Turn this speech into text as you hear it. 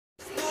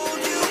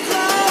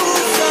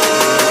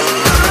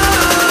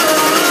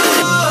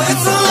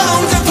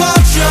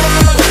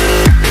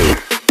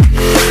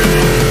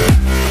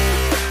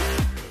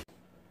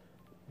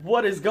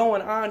What is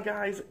going on,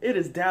 guys? It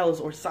is Dallas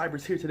or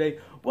Sybress here today.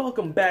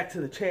 Welcome back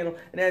to the channel.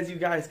 And as you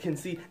guys can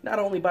see, not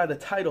only by the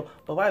title,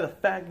 but by the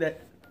fact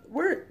that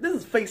this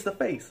is face to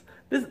face.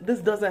 This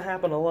doesn't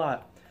happen a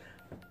lot.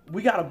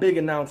 We got a big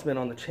announcement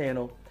on the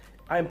channel.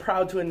 I am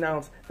proud to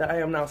announce that I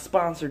am now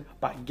sponsored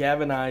by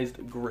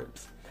Galvanized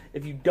Grips.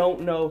 If you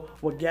don't know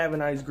what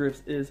Galvanized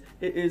Grips is,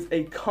 it is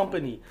a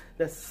company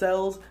that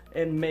sells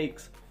and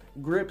makes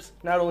grips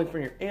not only for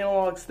your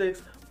analog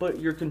sticks but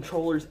your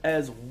controllers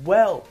as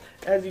well.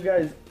 As you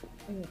guys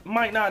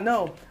might not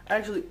know, I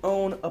actually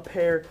own a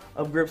pair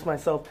of grips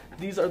myself.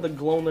 These are the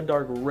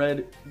glow-in-the-dark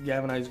red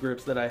galvanized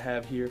grips that I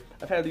have here.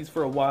 I've had these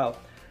for a while.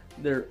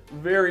 They're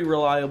very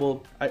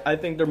reliable. I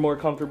think they're more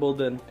comfortable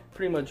than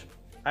pretty much,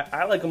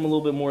 I like them a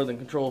little bit more than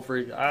Control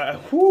Freak.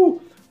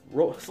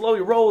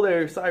 Slowly roll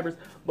there, Sybress.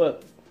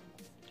 But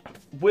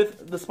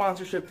with the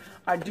sponsorship,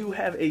 I do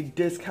have a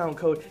discount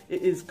code.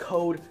 It is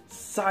code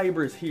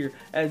Sybress here,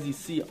 as you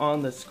see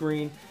on the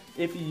screen.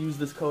 If you use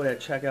this code at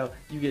checkout,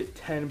 you get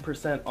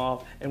 10%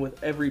 off, and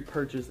with every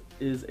purchase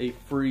is a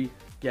free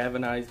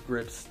Galvanized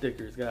Grips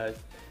stickers, guys.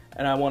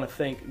 And I want to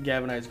thank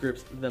Galvanized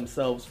Grips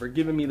themselves for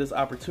giving me this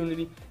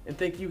opportunity, and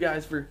thank you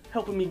guys for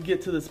helping me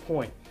get to this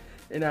point.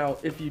 And now,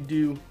 if you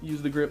do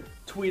use the grip,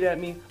 tweet at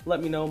me,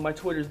 let me know. My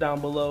Twitter's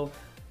down below.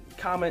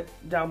 Comment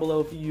down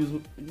below if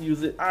you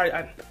use it.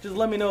 Just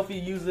let me know if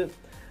you use it.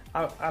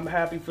 I'm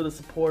happy for the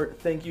support.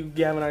 Thank you,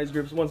 Galvanized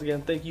Grips. Once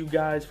again, thank you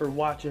guys for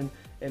watching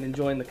and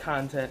enjoying the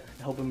content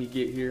and helping me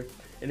get here.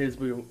 And it has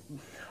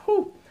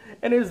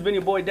been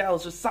your boy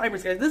Dallas, just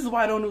Sybress, guys. This is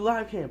why I don't do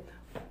live cam.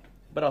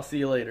 But I'll see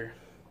you later.